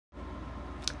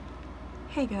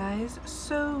Hey guys,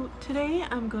 so today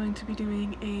I'm going to be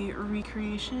doing a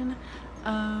recreation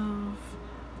of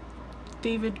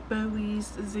David Bowie's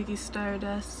Ziggy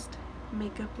Stardust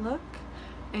makeup look,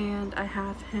 and I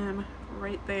have him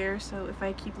right there, so if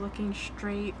I keep looking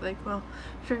straight, well,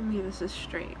 for me this is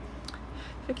straight.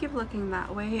 If I keep looking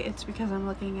that way, it's because I'm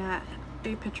looking at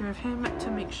a picture of him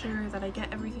to make sure that I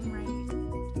get everything right.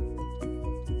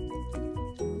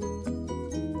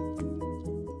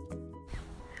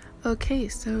 Okay,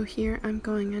 so here I'm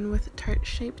going in with Tarte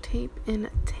Shape Tape in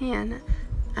Tan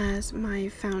as my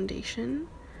foundation,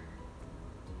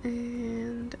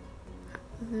 and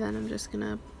then I'm just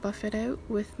gonna buff it out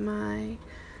with my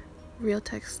Real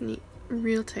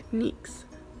Techniques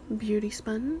Beauty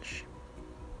Sponge.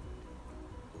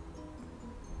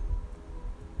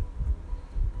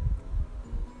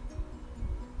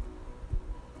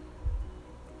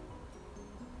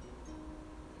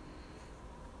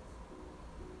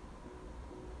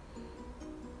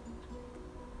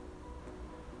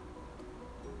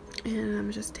 And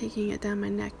I'm just taking it down my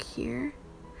neck here.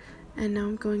 And now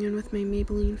I'm going in with my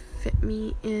Maybelline Fit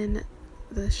Me in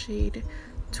the shade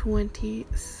 20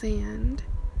 Sand.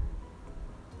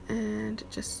 And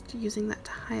just using that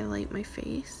to highlight my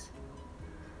face.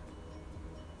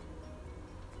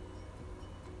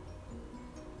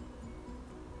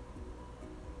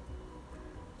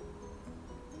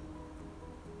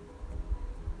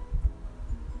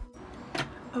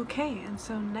 Okay, and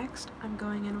so next I'm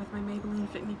going in with my Maybelline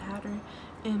Fit Me powder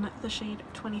in the shade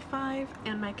 25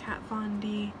 and my Kat Von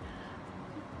D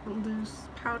loose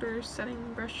powder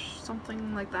setting brush,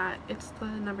 something like that. It's the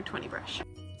number 20 brush.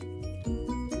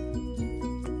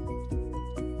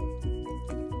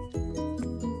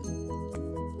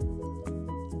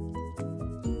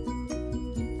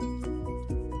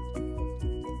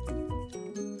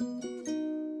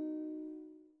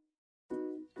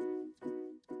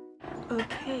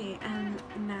 Okay, and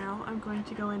now I'm going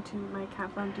to go into my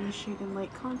Kat Von D Shade and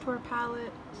Light Contour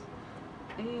Palette,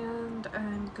 and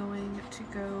I'm going to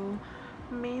go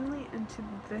mainly into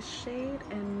this shade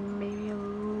and maybe a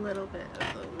little bit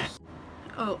of those.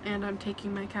 Oh, and I'm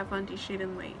taking my Kat Von D Shade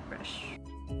and Light brush.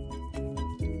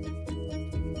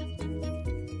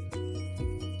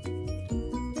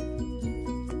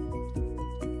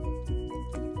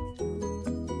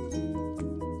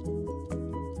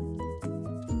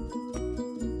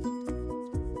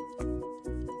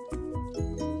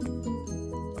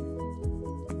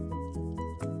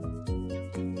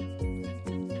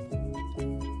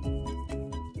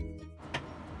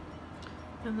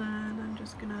 And then I'm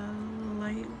just gonna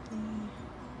lightly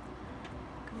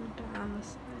go down the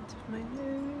sides of my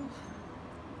nose,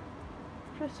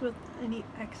 just with any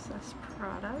excess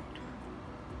product.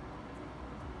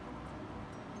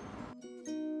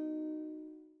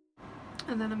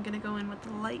 And then I'm gonna go in with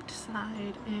the light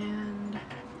side and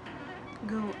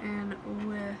go in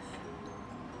with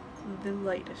the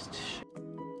lightest shade.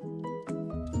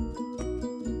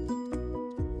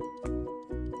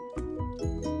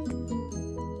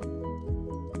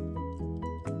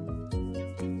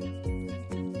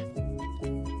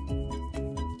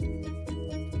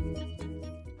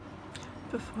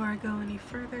 Before I go any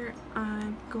further,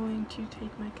 I'm going to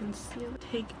take my concealer,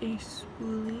 take a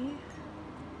spoolie,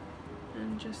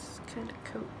 and just kind of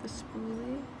coat the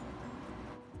spoolie.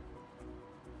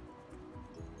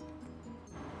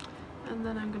 And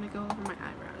then I'm going to go over my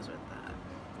eyebrows with that.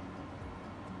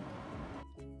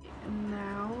 And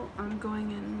now I'm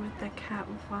going in with the Kat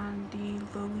Von D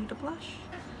Lolita blush.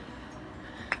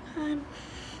 I'm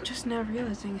just now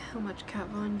realizing how much Kat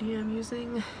Von D I'm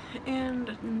using,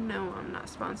 and no, I'm not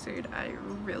sponsored. I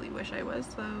really wish I was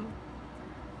though.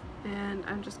 And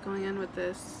I'm just going in with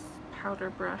this powder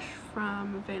brush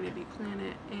from Vanity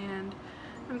Planet, and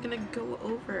I'm gonna go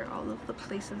over all of the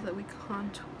places that we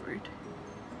contoured.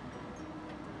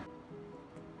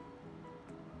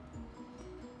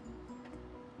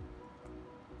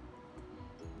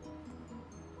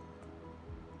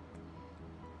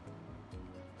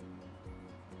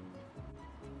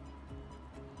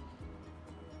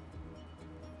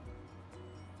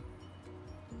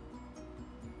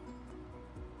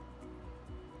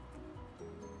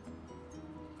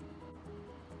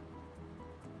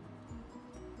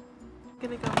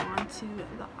 Gonna go on to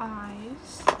the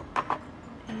eyes,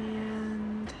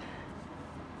 and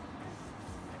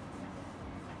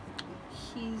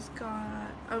he's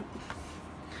got, oh,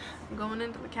 I'm going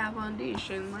into the Kat Von D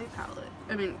Shade and Light palette,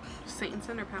 Saint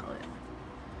Center palette,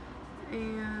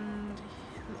 and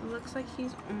it looks like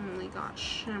he's only got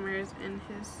shimmers in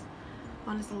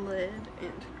on his lid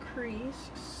and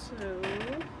crease, so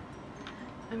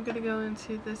I'm gonna go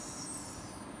into this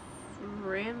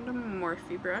random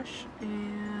Morphe brush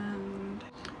and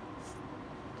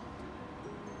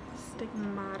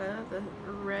Stigmata, the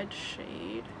red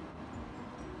shade,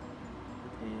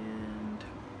 and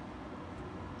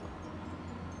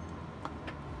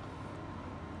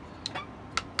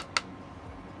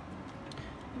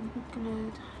I'm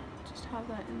gonna just have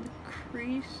that in the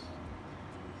crease.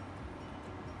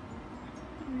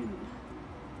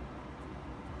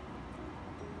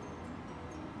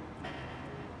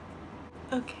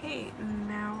 Okay,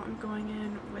 now I'm going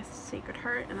in with Sacred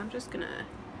Heart, and I'm just gonna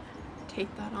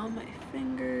take that on my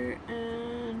finger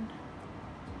and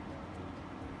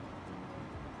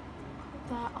put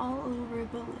that all over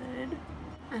the lid.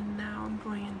 And now I'm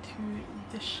going into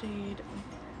the shade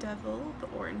Devil, the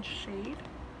orange shade.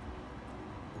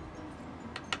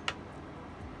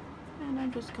 And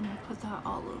I'm just gonna put that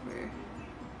all over.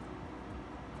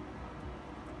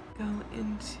 Go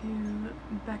into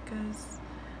Becca's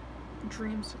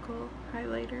Dreamsicle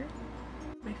highlighter,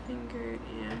 my finger,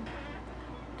 and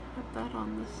tap that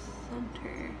on the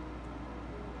center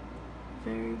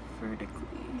very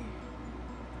vertically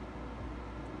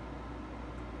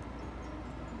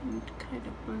and kind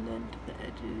of blend the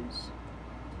edges.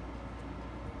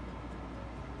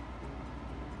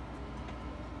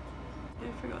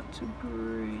 I forgot to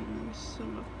bring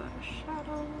some of that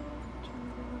shadow to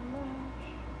the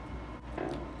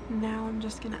lash. Now I'm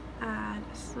just gonna add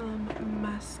some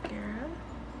mascara,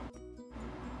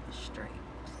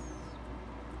 stripes.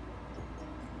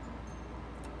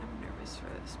 I'm nervous for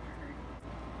this part.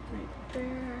 Right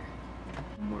there.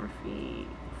 Morphe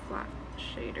flat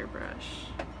shader brush.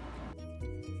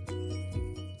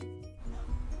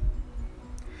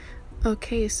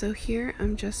 Okay, so here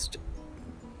I'm just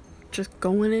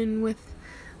going in with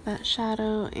that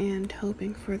shadow and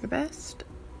hoping for the best.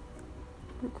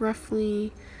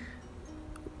 Roughly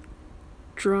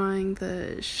drawing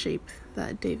the shape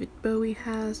that David Bowie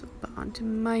has, but onto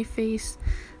my face.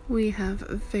 We have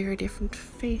very different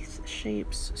face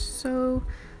shapes, so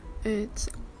it's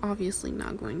obviously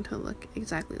not going to look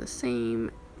exactly the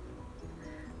same,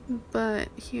 but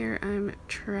here I'm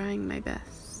trying my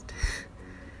best.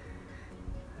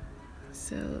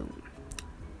 So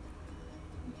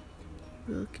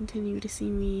you'll continue to see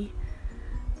me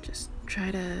just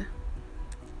try to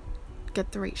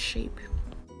get the right shape.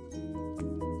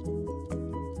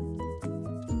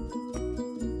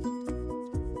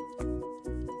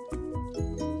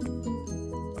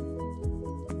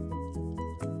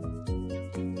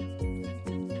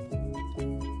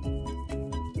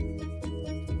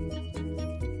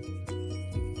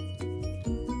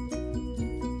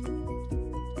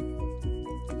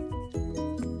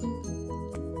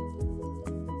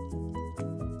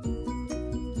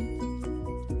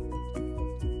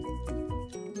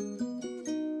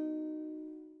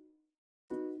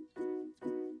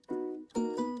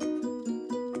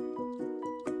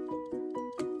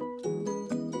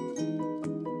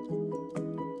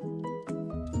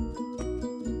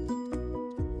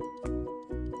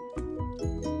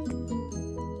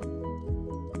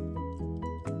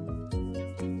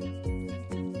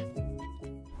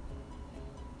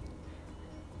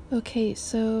 Okay,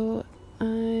 so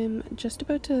I'm just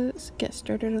about to get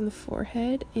started on the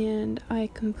forehead, and I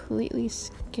completely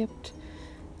skipped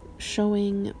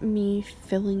showing me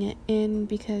filling it in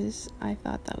because I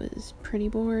thought that was pretty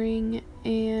boring,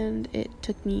 and it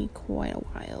took me quite a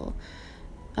while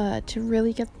to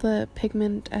really get the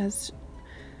pigment as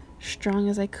strong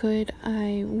as I could.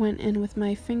 I went in with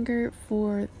my finger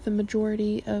for the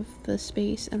majority of the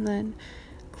space, and then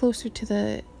closer to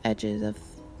the edges of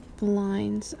the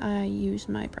lines I used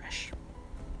my brush.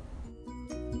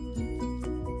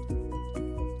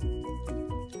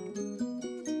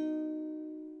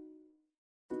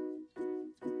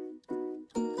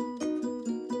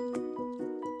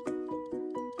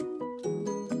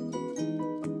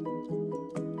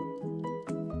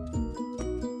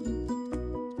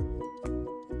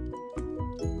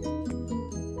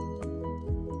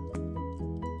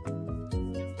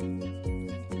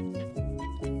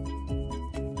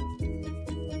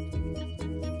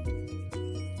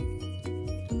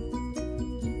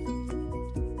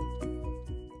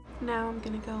 Now I'm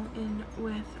gonna go in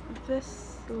with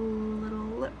this little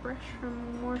lip brush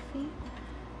from Morphe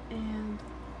and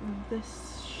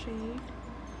this shade,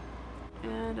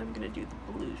 and I'm gonna do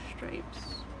the blue stripes.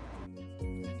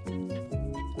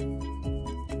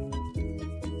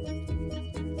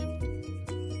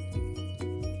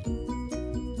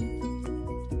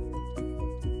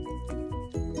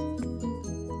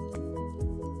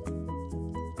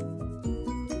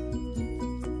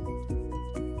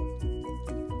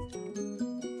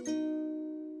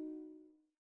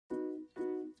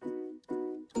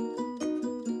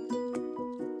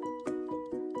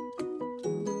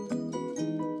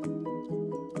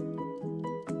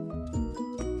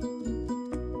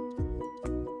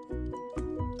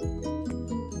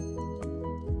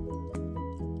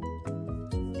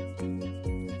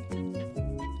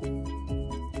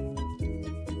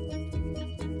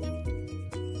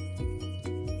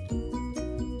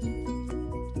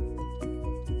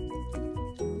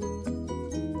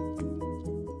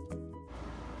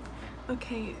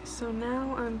 Okay, so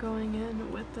now I'm going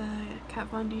in with the Kat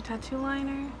Von D tattoo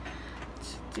liner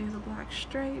to do the black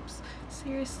stripes.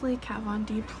 Seriously, Kat Von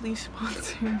D, please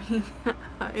sponsor me.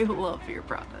 I love your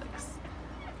products.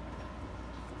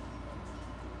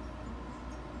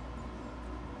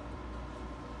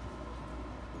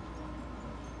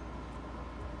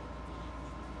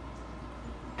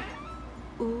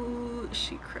 Ooh,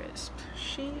 she crisp.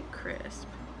 She crisp.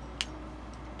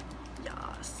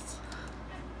 Yes.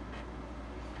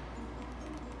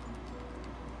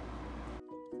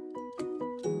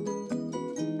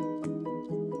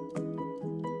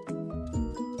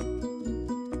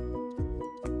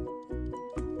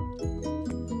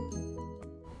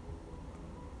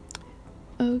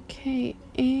 Okay,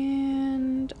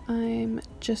 and I'm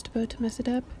just about to mess it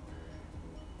up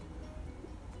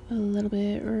a little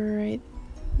bit right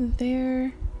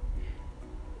there,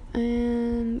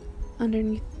 and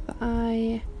underneath the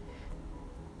eye.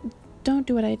 Don't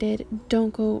do what I did.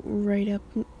 Don't go right up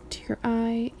to your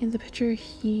eye. In the picture,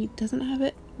 he doesn't have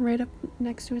it right up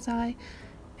next to his eye.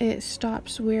 It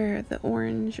stops where the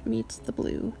orange meets the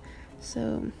blue,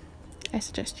 so I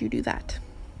suggest you do that.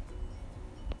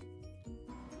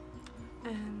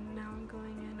 And now I'm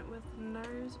going in with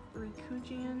NARS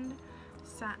Rikujian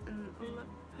Satin Lip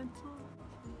Pencil.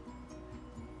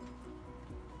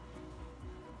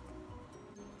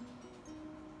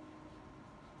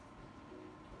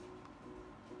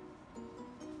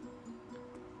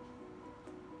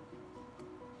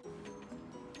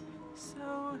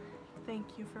 So, thank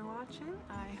you for watching.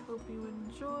 I hope you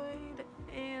enjoyed,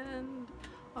 and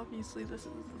obviously this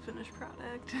is the finished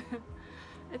product.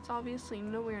 It's obviously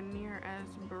nowhere near as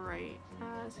bright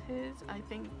as his. I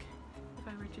think if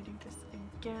I were to do this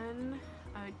again,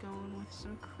 I would go in with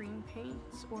some cream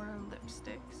paints or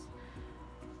lipsticks.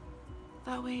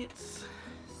 That way it's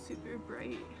super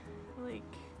bright, like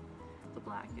the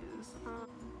black is.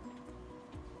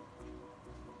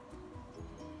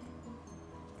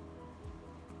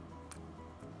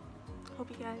 Hope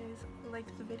you guys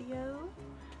liked the video,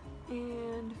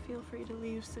 and feel free to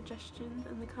leave suggestions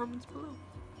in the comments below.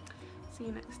 See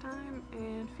you next time,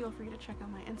 and feel free to check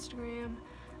out my Instagram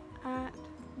at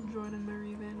Jordan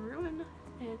Marie Van Ruin.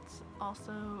 It's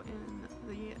also in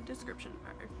the description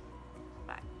bar.